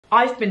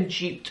I've been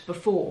duped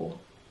before,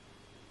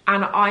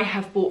 and I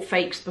have bought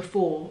fakes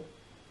before.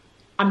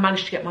 I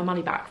managed to get my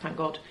money back, thank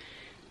God,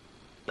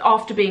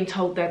 after being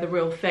told they're the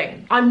real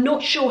thing. I'm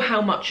not sure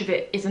how much of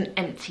it is an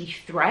empty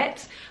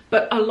threat,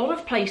 but a lot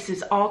of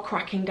places are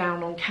cracking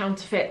down on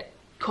counterfeit,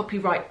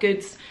 copyright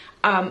goods,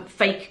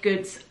 fake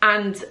goods,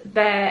 and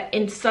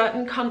in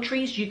certain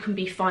countries you can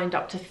be fined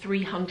up to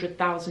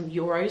 300,000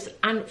 euros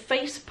and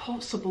face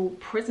possible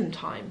prison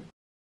time.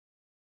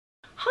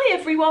 Hi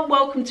everyone,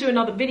 welcome to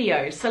another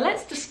video. So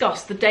let's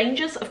discuss the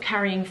dangers of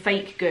carrying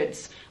fake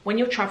goods when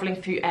you're traveling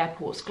through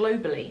airports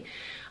globally.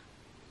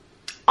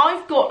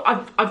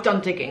 I've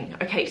done digging.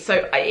 Okay,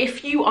 so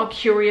if you are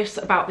curious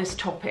about this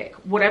topic,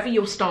 whatever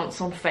your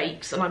stance on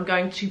fakes, and I'm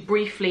going to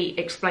briefly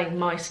explain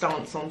my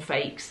stance on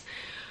fakes,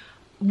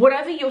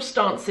 whatever your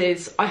stance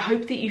is, I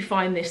hope that you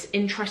find this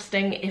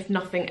interesting, if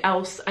nothing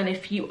else. And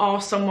if you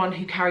are someone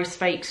who carries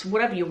fakes,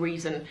 whatever your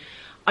reason,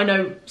 I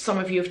know some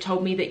of you have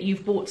told me that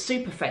you've bought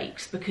super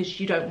fakes because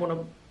you don't want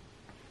to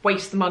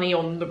waste the money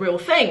on the real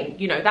thing,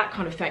 you know, that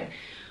kind of thing.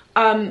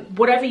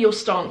 Whatever your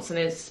stance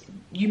is,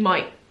 you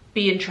might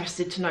be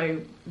interested to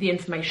know the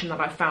information that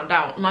I found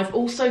out. And I've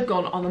also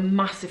gone on a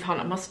massive hunt.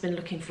 I must have been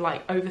looking for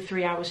like over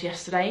 3 hours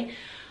yesterday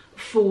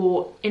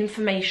for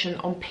information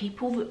on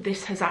people that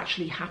this has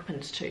actually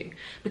happened to,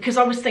 because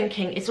I was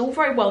thinking it's all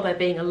very well there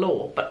being a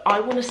law, but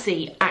I want to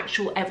see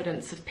actual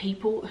evidence of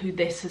people who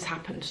this has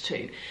happened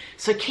to.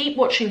 So keep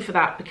watching for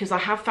that, because I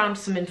have found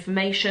some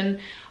information.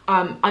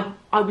 I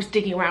was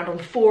digging around on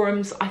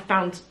forums. I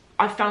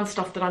found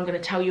stuff that I'm going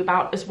to tell you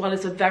about, as well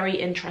as a very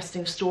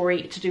interesting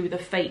story to do with a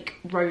fake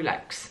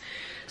Rolex.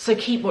 So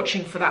keep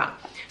watching for that.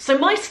 So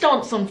my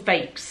stance on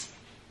fakes,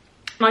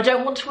 and I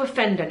don't want to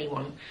offend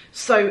anyone,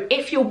 so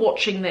if you're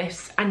watching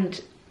this and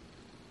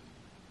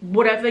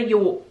whatever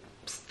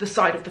the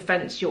side of the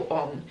fence you're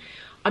on,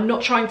 I'm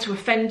not trying to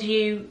offend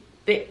you.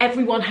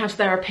 Everyone has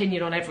their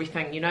opinion on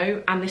everything, you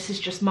know, and this is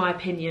just my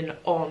opinion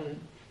on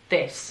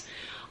this.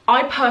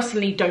 I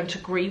personally don't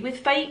agree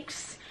with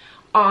fakes.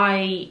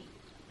 I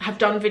have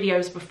done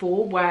videos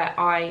before where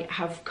I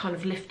have kind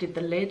of lifted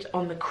the lid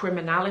on the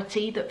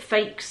criminality that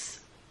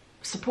fakes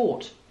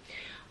support.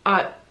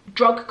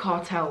 Drug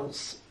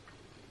cartels,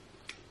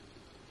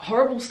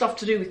 horrible stuff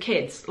to do with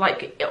kids.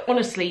 Like,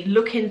 honestly,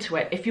 look into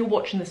it. If you're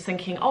watching this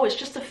thinking, oh, it's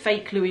just a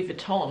fake Louis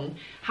Vuitton,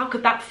 how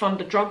could that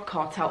fund a drug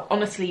cartel?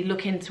 Honestly,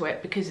 look into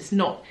it, because it's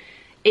not.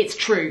 It's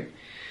true.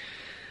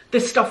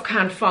 This stuff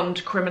can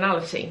fund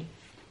criminality.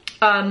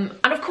 And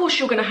of course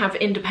you're going to have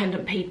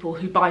independent people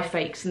who buy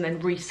fakes and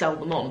then resell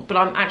them on, but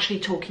I'm actually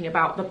talking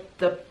about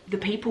the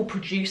people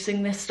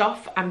producing this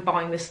stuff and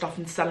buying this stuff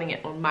and selling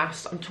it en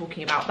masse. I'm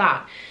talking about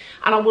that.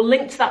 And I will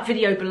link to that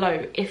video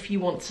below if you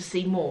want to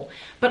see more.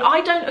 But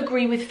I don't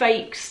agree with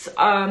fakes.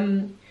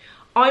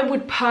 I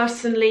would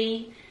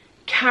personally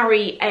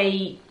carry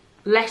a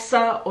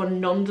lesser or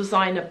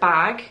non-designer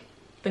bag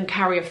than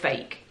carry a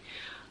fake.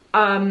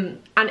 And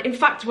in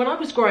fact, when I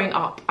was growing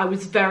up, I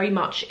was very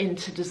much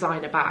into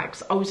designer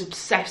bags. I was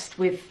obsessed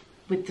with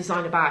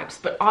designer bags,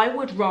 but I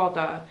would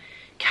rather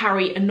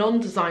carry a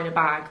non-designer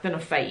bag than a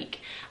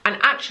fake. And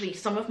actually,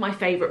 some of my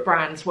favorite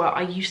brands were,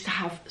 I used to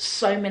have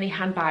so many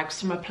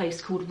handbags from a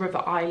place called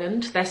River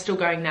Island. They're still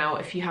going now.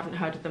 If you haven't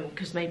heard of them,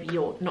 because maybe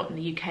you're not in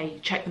the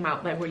UK, check them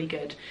out. They're really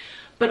good.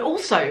 But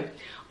also,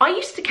 I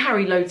used to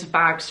carry loads of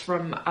bags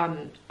from,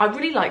 I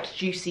really liked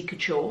Juicy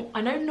Couture.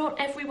 I know not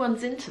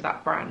everyone's into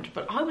that brand,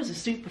 but I was a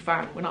super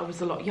fan when I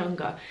was a lot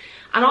younger.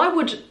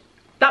 And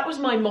that was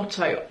my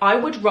motto, I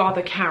would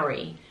rather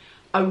carry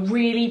a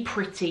really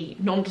pretty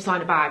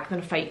non-designer bag than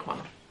a fake one.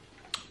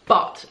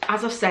 But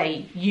as I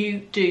say,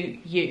 you do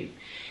you.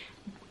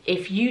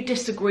 If you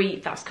disagree,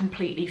 that's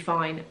completely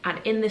fine.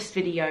 And in this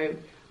video,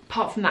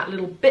 apart from that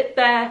little bit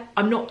there,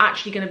 I'm not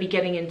actually going to be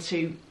getting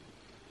into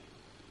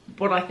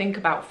what I think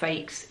about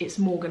fakes. It's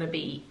more going to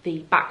be the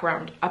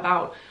background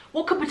about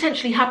what could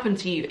potentially happen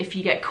to you if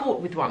you get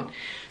caught with one.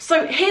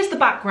 So here's the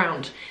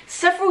background.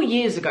 Several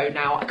years ago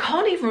now, I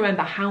can't even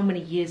remember how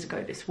many years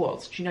ago this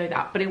was, do you know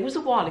that? But it was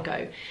a while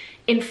ago.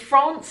 In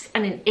France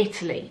and in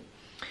Italy,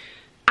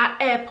 at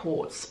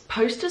airports,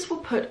 posters were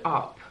put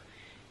up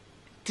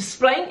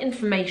displaying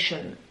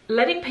information,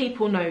 letting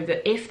people know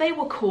that if they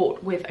were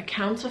caught with a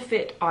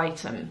counterfeit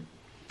item,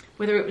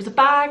 whether it was a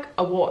bag,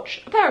 a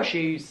watch, a pair of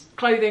shoes,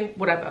 clothing,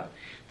 whatever,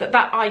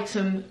 that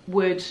item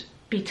would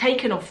be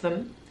taken off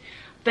them.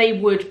 They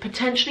would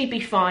potentially be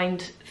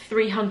fined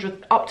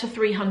up to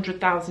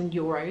 300,000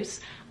 euros,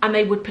 and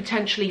they would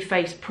potentially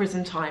face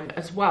prison time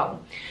as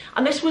well.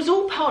 And this was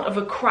all part of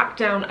a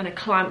crackdown and a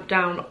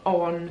clampdown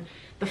on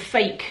the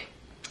fake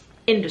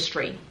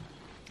industry.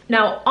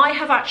 Now, I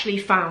have actually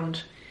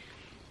found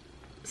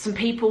some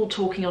people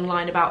talking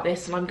online about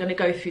this, and I'm going to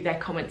go through their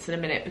comments in a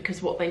minute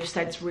because what they've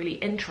said is really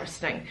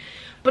interesting.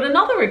 But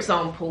another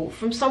example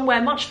from somewhere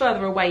much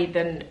further away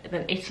than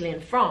Italy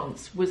and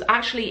France was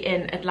actually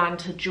in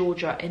Atlanta,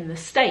 Georgia in the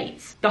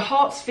States. The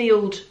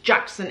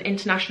Hartsfield-Jackson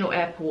International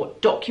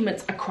Airport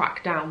documents a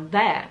crackdown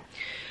there.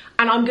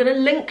 And I'm going to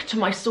link to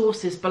my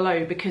sources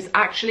below, because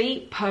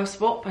actually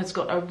Purse.swap has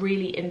got a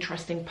really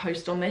interesting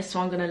post on this, so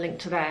I'm going to link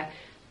to their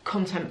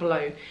content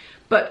below.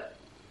 But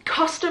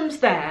customs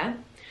there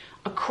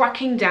are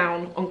cracking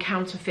down on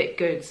counterfeit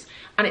goods,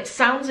 and it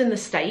sounds in the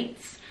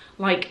States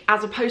like,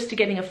 as opposed to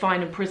getting a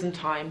fine and prison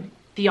time,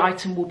 the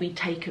item will be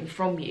taken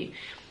from you.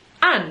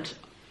 And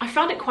I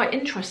found it quite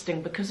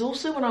interesting, because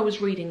also when I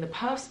was reading the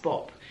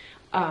Purse.swap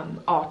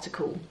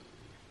article,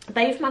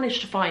 they've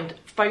managed to find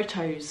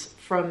photos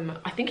from,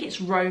 I think it's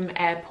Rome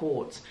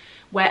airport,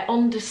 where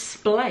on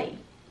display,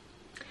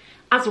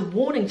 as a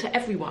warning to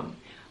everyone,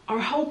 are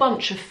a whole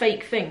bunch of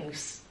fake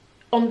things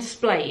on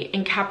display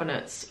in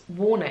cabinets,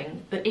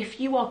 warning that if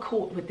you are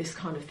caught with this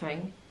kind of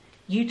thing,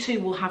 you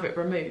too will have it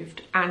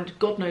removed, and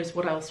God knows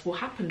what else will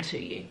happen to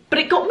you. But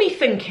it got me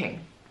thinking,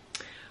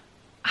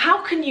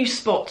 how can you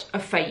spot a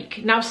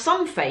fake? Now,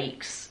 some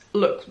fakes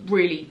look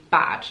really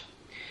bad.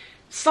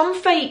 Some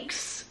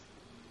fakes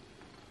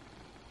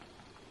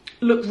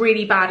look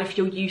really bad if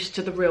you're used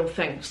to the real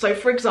thing. So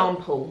for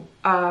example,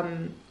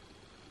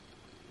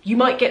 you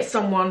might get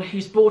someone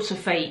who's bought a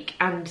fake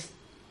and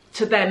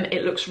to them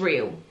it looks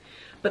real,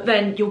 but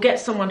then you'll get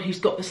someone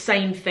who's got the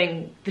same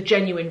thing, the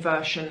genuine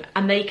version,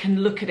 and they can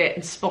look at it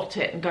and spot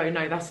it and go,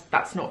 no,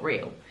 that's not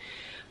real.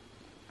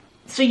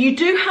 So you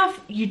do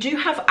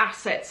have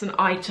assets and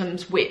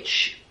items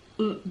which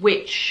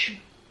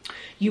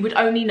you would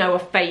only know are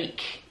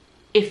fake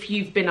if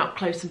you've been up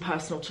close and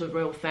personal to the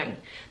real thing.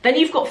 Then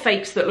you've got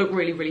fakes that look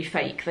really, really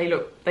fake. They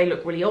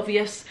look really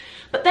obvious.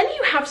 But then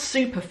you have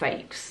super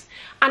fakes.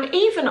 And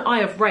even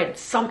I have read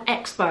some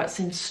experts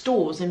in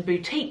stores and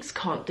boutiques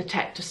can't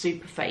detect a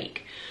super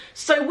fake.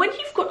 So when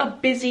you've got a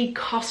busy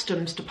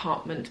customs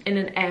department in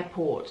an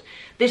airport,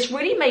 this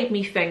really made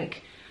me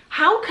think,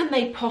 how can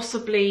they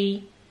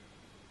possibly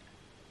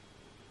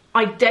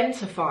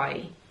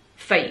identify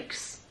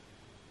fakes?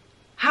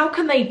 How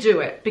can they do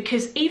it?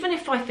 Because even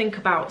if I think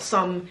about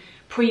some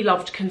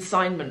pre-loved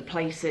consignment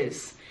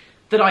places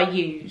that I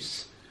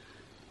use,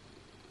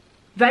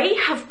 they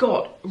have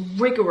got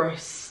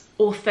rigorous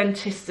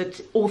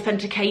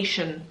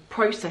authentication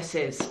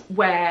processes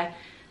where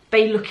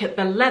they look at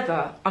the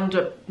leather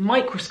under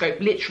microscope,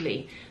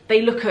 literally.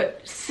 They look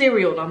at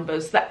serial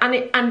numbers,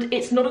 and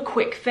it's not a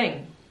quick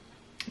thing.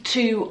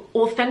 To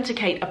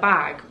authenticate a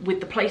bag with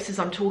the places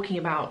I'm talking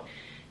about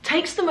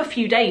takes them a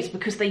few days,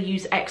 because they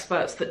use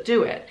experts that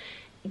do it.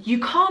 You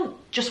can't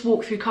just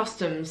walk through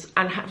customs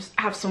and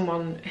have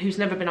someone who's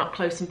never been up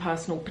close and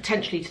personal,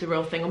 potentially to the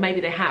real thing, or maybe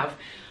they have,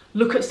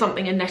 look at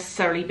something and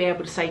necessarily be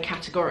able to say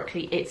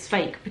categorically it's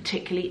fake,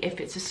 particularly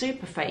if it's a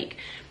super fake.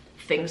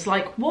 Things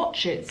like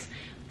watches.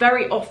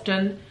 Very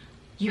often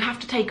you have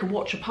to take a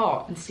watch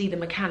apart and see the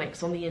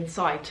mechanics on the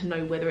inside to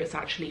know whether it's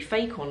actually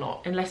fake or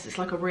not, unless it's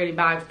like a really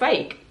bad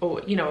fake,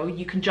 or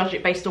you can judge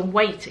it based on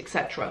weight,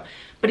 etc.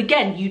 But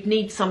again, you'd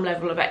need some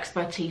level of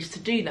expertise to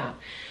do that.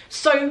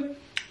 So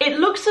it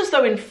looks as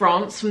though in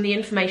France, from the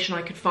information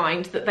I could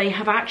find, that they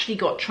have actually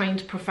got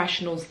trained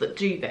professionals that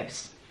do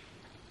this.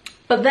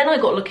 But then I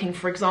got looking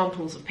for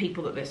examples of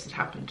people that this had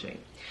happened to.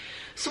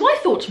 So I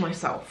thought to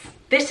myself,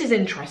 this is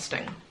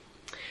interesting.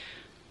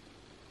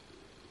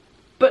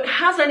 But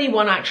has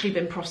anyone actually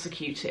been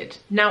prosecuted?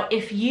 Now,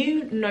 if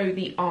you know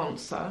the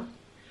answer,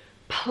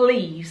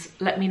 please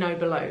let me know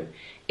below.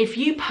 If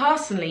you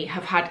personally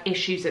have had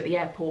issues at the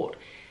airport,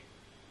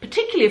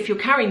 particularly if you're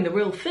carrying the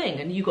real thing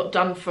and you got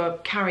done for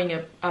carrying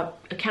a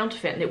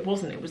counterfeit and it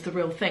wasn't, it was the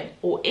real thing,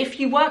 or if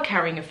you were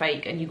carrying a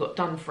fake and you got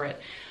done for it,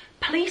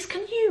 please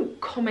can you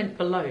comment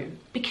below?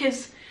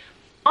 Because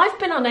I've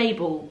been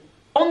unable,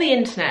 on the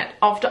internet,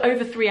 after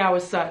over 3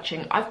 hours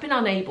searching, I've been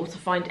unable to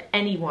find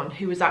anyone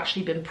who has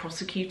actually been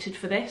prosecuted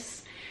for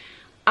this.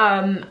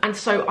 And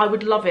so I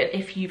would love it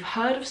if you've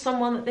heard of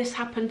someone that this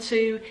happened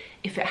to,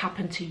 if it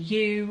happened to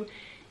you,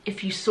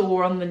 if you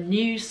saw on the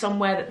news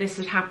somewhere that this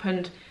had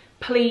happened,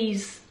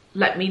 please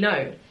let me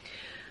know.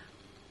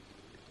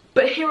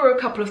 But here are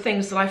a couple of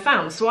things that I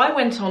found. So I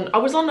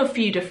was on a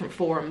few different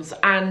forums,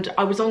 and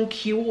I was on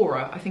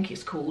Quora, I think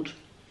it's called.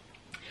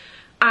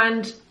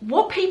 And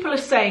what people are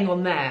saying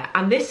on there,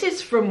 and this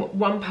is from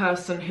one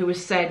person who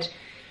has said,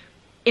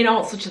 in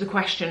answer to the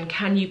question,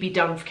 can you be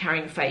done for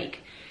carrying a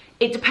fake?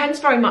 It depends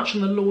very much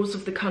on the laws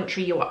of the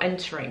country you're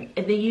entering.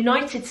 In the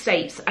United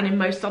States and in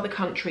most other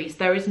countries,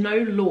 there is no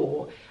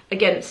law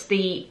against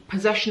the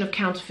possession of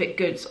counterfeit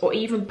goods or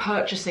even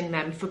purchasing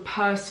them for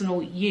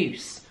personal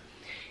use.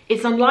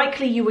 It's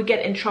unlikely you would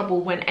get in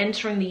trouble when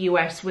entering the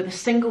US with a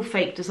single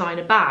fake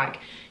designer bag.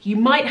 You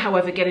might,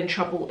 however, get in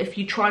trouble if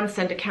you try and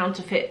send a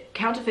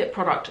counterfeit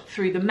product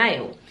through the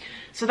mail.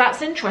 So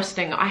that's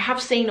interesting. I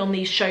have seen on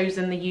these shows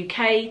in the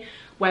UK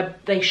where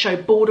they show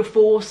Border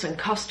Force and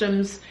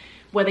Customs,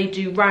 where they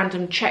do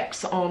random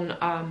checks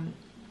on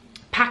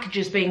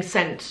packages being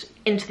sent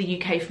into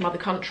the UK from other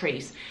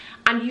countries.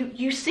 And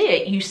you see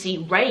it, you see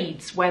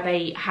raids where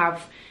they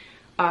have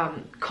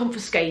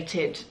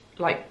confiscated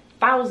like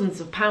thousands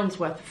of pounds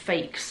worth of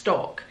fake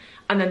stock,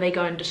 and then they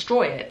go and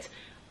destroy it.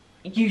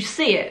 You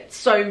see it.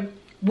 So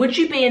would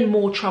you be in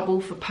more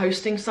trouble for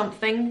posting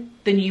something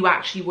than you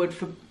actually would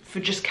for for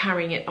just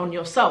carrying it on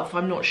yourself.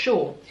 I'm not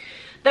sure.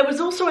 There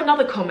was also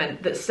another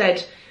comment that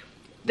said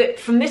that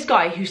from this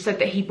guy who said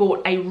that he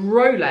bought a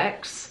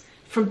Rolex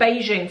from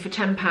Beijing for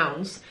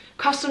 £10.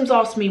 Customs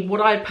asked me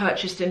what I had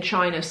purchased in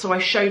China, so I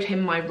showed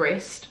him my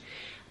wrist.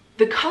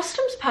 The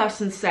customs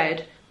person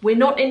said, "We're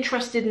not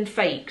interested in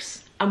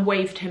fakes," and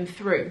waved him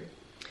through.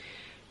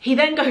 He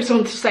then goes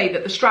on to say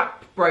that the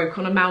strap broke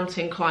on a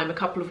mountain climb a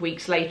couple of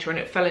weeks later and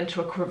it fell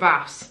into a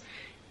crevasse.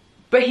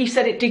 But he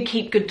said it did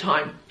keep good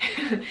time.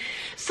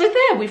 So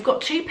there, we've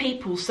got two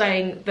people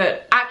saying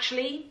that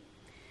actually,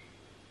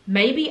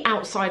 maybe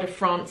outside of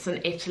France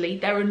and Italy,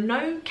 there are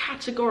no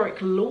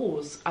categorical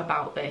laws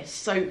about this.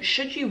 So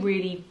should you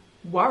really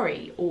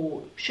worry,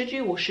 or should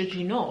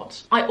you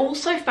not? I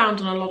also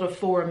found on a lot of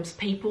forums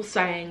people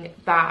saying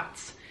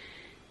that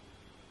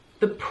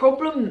the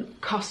problem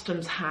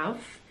customs have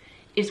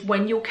is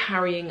when you're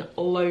carrying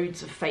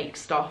loads of fake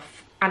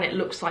stuff and it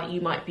looks like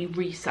you might be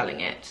reselling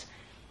it.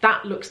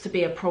 That looks to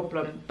be a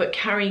problem, but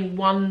carrying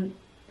one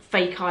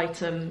fake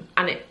item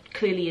and it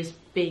clearly is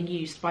being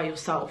used by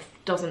yourself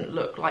doesn't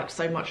look like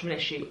so much of an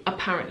issue.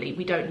 Apparently,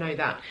 we don't know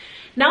that.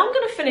 Now I'm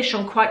going to finish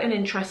on quite an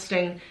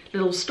interesting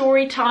little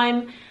story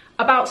time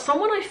about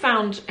someone I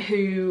found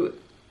who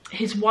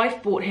his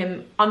wife bought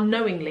him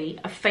unknowingly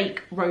a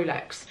fake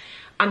Rolex.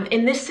 And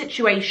in this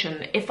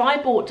situation, if I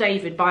bought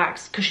David by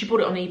accident, because she bought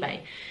it on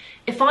eBay,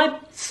 if I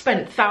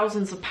spent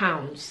thousands of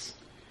pounds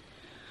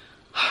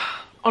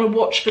on a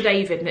watch for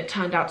David and it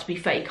turned out to be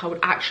fake, I would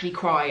actually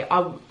cry.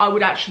 I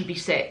would actually be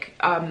sick.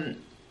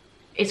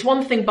 It's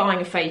one thing buying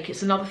a fake,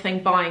 it's another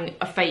thing buying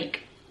a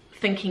fake,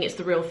 thinking it's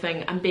the real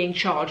thing and being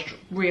charged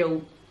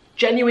real,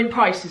 genuine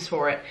prices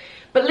for it.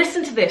 But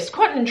listen to this,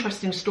 quite an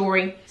interesting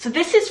story. So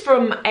this is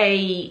from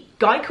a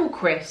guy called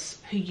Chris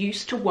who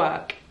used to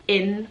work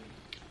in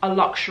a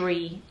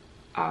luxury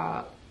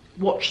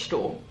watch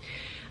store.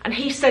 And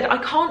he said, "I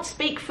can't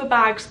speak for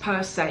bags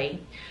per se,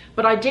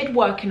 but I did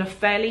work in a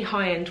fairly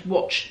high-end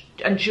watch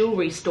and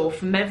jewellery store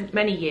for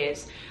many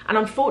years, and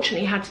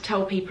unfortunately had to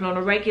tell people on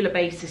a regular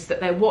basis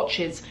that their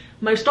watches,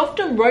 most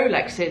often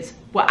Rolexes,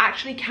 were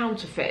actually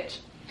counterfeit.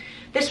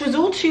 This was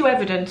all too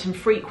evident and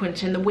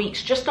frequent in the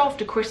weeks just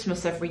after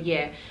Christmas every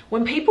year,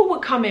 when people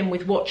would come in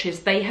with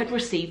watches they had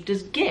received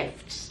as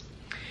gifts.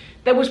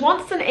 There was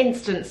once an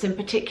instance in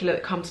particular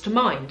that comes to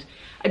mind.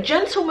 A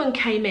gentleman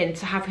came in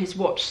to have his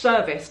watch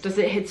serviced as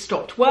it had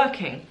stopped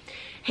working.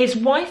 His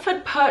wife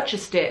had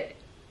purchased it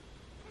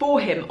for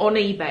him on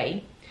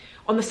eBay,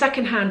 on the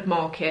second-hand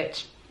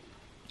market,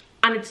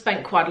 and had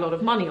spent quite a lot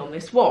of money on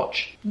this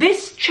watch.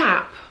 This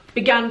chap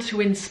began to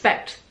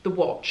inspect the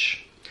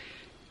watch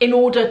in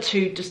order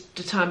to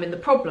determine the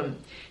problem.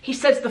 He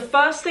says the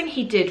first thing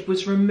he did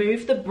was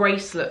remove the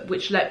bracelet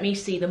which let me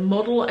see the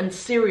model and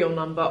serial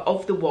number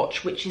of the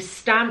watch, which is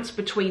stamped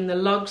between the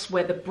lugs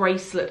where the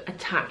bracelet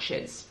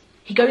attaches.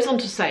 He goes on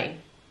to say,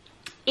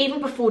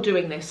 even before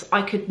doing this,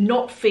 I could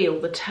not feel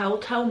the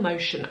telltale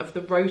motion of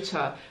the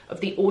rotor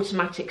of the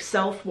automatic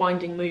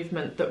self-winding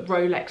movement that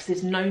Rolex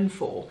is known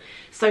for.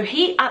 So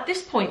at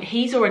this point,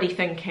 he's already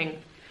thinking,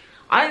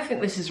 I don't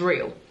think this is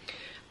real.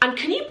 And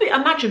can you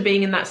imagine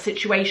being in that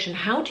situation?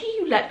 How do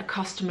you let a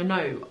customer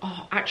know,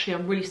 oh, actually,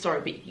 I'm really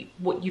sorry, but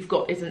what you've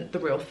got isn't the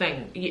real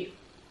thing?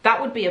 That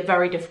would be a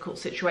very difficult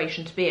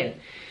situation to be in.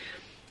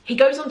 He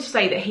goes on to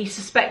say that he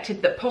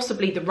suspected that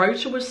possibly the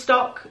rotor was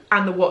stuck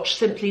and the watch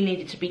simply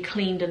needed to be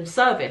cleaned and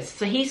serviced.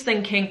 So he's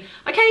thinking,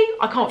 okay,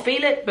 I can't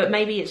feel it, but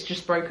maybe it's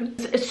just broken.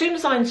 As soon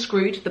as I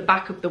unscrewed the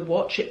back of the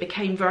watch, it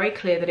became very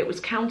clear that it was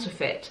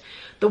counterfeit.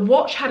 The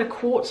watch had a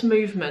quartz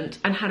movement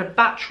and had a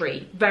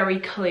battery very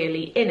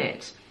clearly in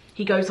it.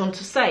 He goes on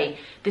to say,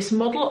 this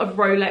model of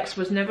Rolex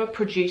was never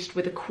produced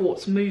with a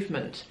quartz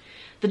movement.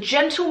 The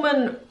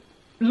gentleman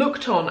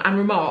looked on and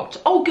remarked,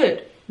 oh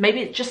good,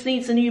 maybe it just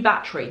needs a new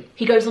battery.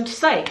 He goes on to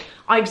say,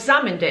 I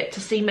examined it to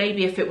see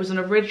maybe if it was an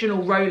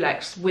original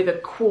Rolex with a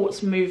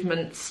quartz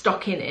movement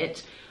stuck in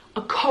it,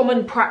 a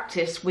common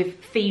practice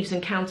with thieves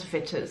and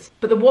counterfeiters.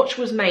 But the watch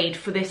was made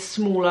for this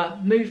smaller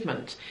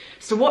movement.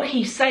 So what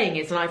he's saying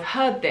is, and I've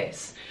heard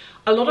this,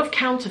 a lot of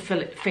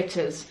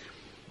counterfeiters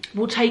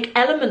will take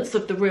elements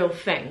of the real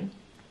thing,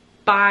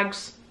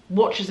 bags,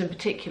 watches in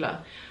particular,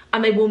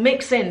 and they will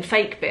mix in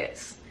fake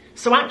bits.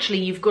 So actually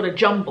you've got a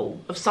jumble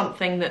of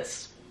something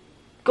that's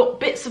got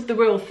bits of the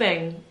real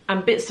thing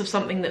and bits of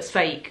something that's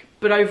fake,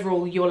 but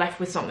overall you're left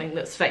with something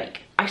that's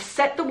fake. I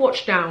set the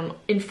watch down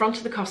in front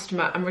of the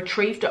customer and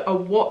retrieved a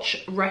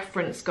watch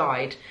reference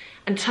guide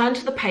and turned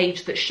to the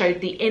page that showed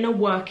the inner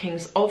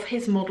workings of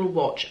his model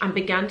watch and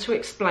began to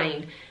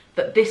explain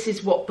that this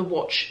is what the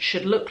watch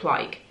should look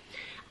like.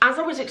 As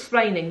I was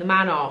explaining, the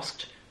man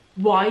asked,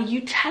 why are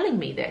you telling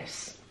me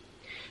this?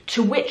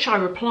 To which I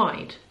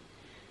replied,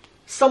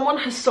 someone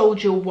has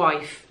sold your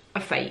wife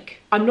a fake.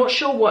 I'm not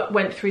sure what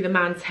went through the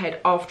man's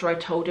head after I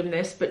told him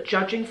this, but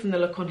judging from the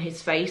look on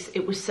his face,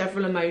 it was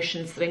several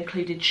emotions that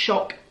included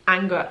shock,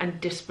 anger,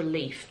 and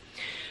disbelief.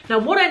 Now,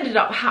 what ended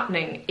up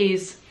happening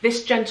is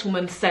this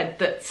gentleman said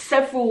that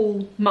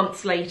several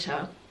months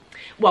later,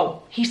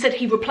 well, he said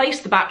he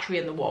replaced the battery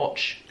in the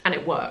watch and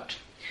it worked.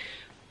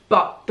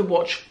 but the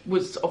watch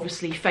was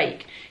obviously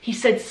fake. He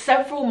said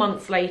several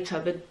months later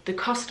the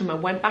customer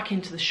went back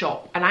into the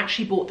shop and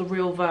actually bought the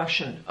real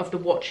version of the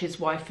watch his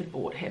wife had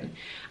bought him,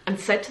 and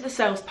said to the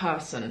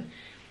salesperson,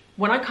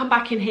 when I come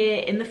back in here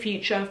in the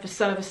future for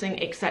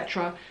servicing,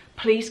 etc.,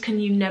 please can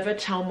you never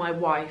tell my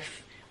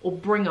wife or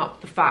bring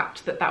up the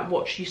fact that that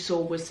watch you saw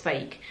was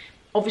fake.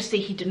 Obviously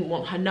he didn't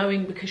want her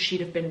knowing because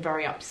she'd have been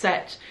very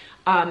upset.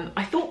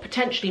 I thought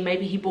potentially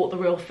maybe he bought the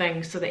real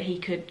thing so that he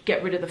could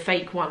get rid of the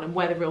fake one and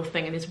wear the real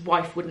thing and his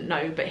wife wouldn't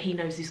know, but he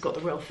knows he's got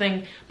the real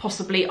thing.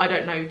 Possibly, I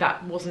don't know,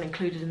 that wasn't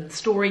included in the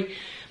story.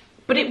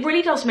 But it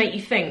really does make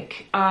you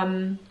think.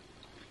 As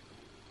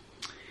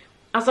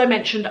I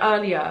mentioned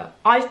earlier,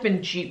 I've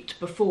been duped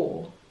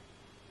before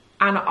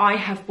and I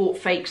have bought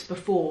fakes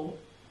before.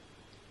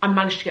 I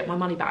managed to get my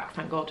money back,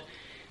 thank God,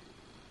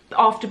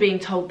 after being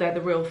told they're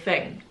the real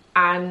thing.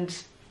 And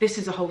this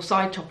is a whole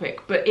side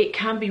topic, but it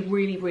can be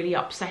really, really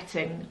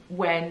upsetting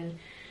when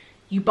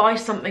you buy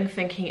something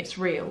thinking it's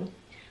real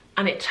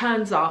and it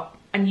turns up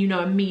and you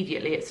know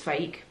immediately it's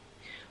fake,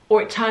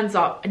 or it turns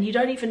up and you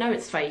don't even know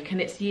it's fake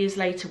and it's years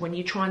later when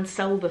you try and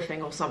sell the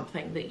thing or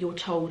something that you're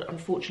told,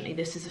 unfortunately,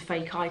 this is a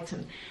fake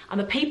item. And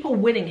the people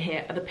winning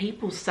here are the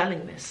people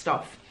selling this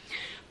stuff.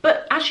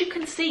 But as you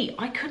can see,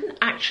 I couldn't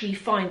actually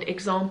find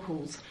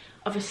examples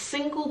of a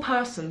single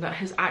person that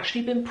has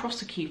actually been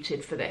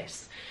prosecuted for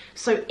this.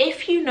 So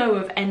if you know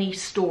of any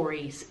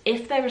stories,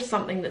 if there is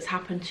something that's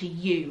happened to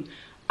you,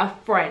 a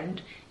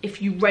friend,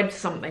 if you read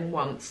something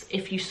once,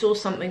 if you saw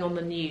something on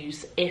the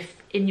news, if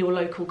in your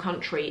local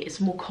country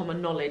it's more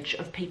common knowledge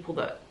of people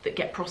that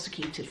get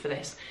prosecuted for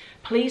this,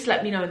 please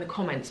let me know in the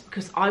comments,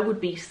 because I would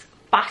be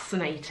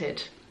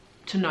fascinated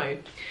to know.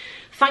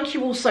 Thank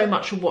you all so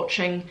much for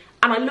watching,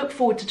 and I look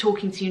forward to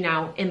talking to you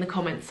now in the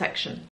comments section.